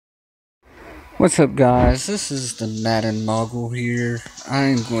What's up, guys? This is the Madden Mogul here. I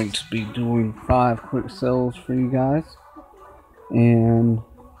am going to be doing 5 quick sells for you guys, and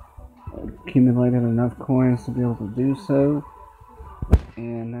accumulated enough coins to be able to do so.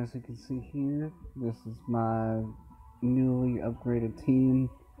 And as you can see here, this is my newly upgraded team,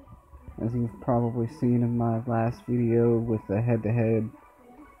 as you've probably seen in my last video with the head-to-head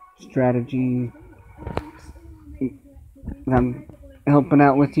strategy. I'm helping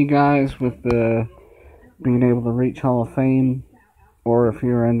out with you guys with the being able to reach Hall of Fame, or if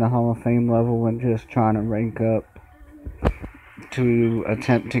you're in the Hall of Fame level and just trying to rank up to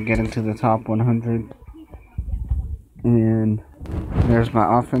attempt to get into the top 100. And there's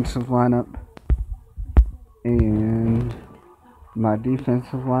my offensive lineup and my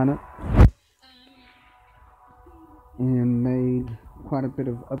defensive lineup, and made quite a bit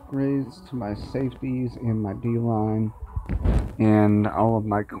of upgrades to my safeties and my D-line and all of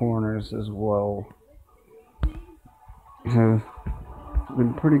my corners as well. Have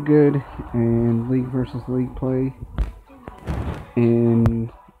been pretty good in league versus league play, and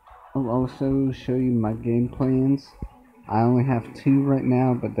I'll also show you my game plans. I only have 2 right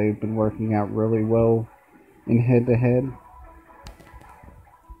now, but they've been working out really well in head-to-head.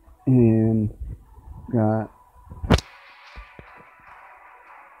 And got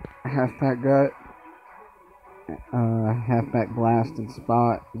halfback gut, halfback blast and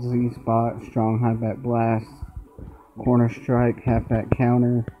spot, Z spot, strong highback blast, corner strike, halfback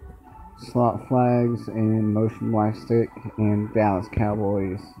counter, slot flags, and motion Y stick, and Dallas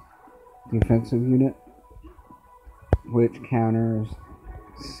Cowboys defensive unit, which counters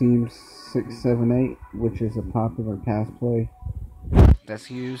seam 678, which is a popular pass play that's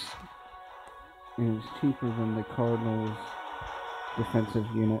used, and it's cheaper than the Cardinals defensive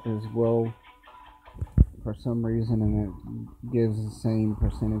unit as well for some reason, and it gives the same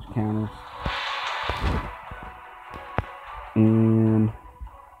percentage counters. And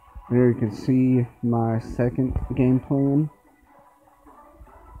there you can see my second game plan,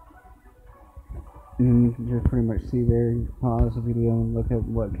 and you can just pretty much see there. You can pause the video and look at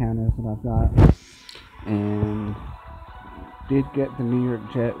what counters that I've got. And did get the New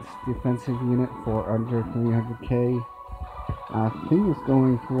York Jets defensive unit for under 300k. I think it's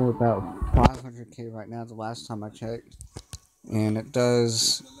going for about 500k right now, the last time I checked. And it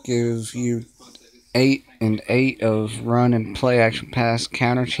does give you 8 and 8 of run and play action pass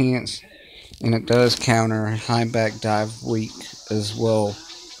counter chance, and it does counter high back dive weak as well,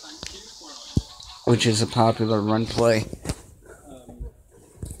 which is a popular run play.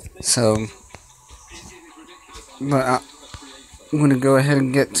 So, but I'm going to go ahead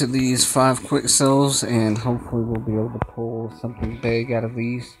and get to these 5 quick sells, and hopefully we'll be able to pull something big out of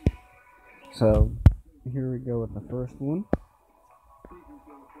these. So, here we go with the first one.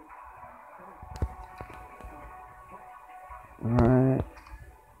 Alright,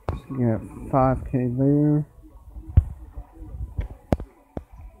 so you got 5k there.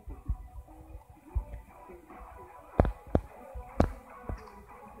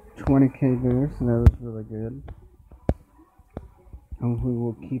 $20k there, so that was really good. Hopefully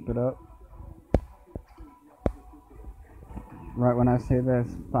we'll keep it up. Right when I say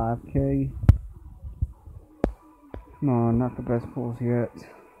that's 5k. Come on, not the best pulls yet.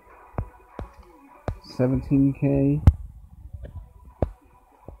 17k.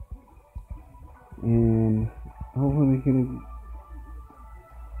 And hopefully we can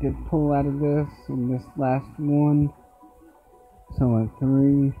get a pull out of this in this last one. So in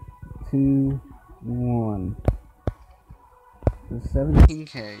 3, 2, 1. So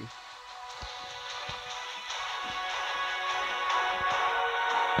 17k.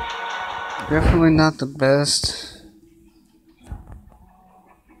 Definitely not the best,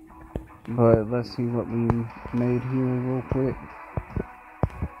 but let's see what we made here real quick.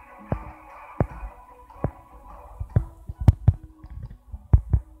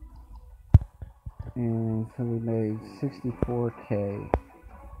 And so we made 64k.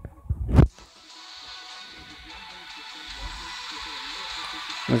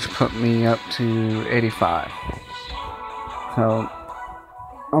 Which put me up to 85. So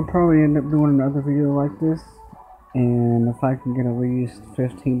I'll probably end up doing another video like this, and if I can get at least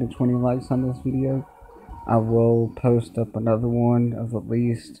 15 to 20 likes on this video, I will post up another one of at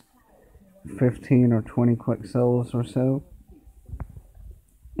least 15 or 20 quick sells or so.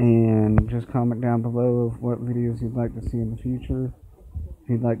 And just comment down below of what videos you'd like to see in the future. If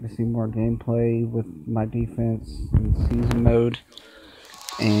you'd like to see more gameplay with my defense in season mode,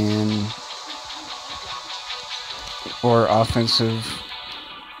 and or offensive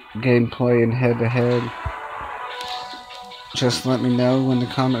gameplay and head-to-head, just let me know in the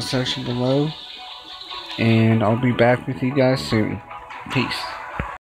comment section below. and I'll be back with you guys soon. Peace.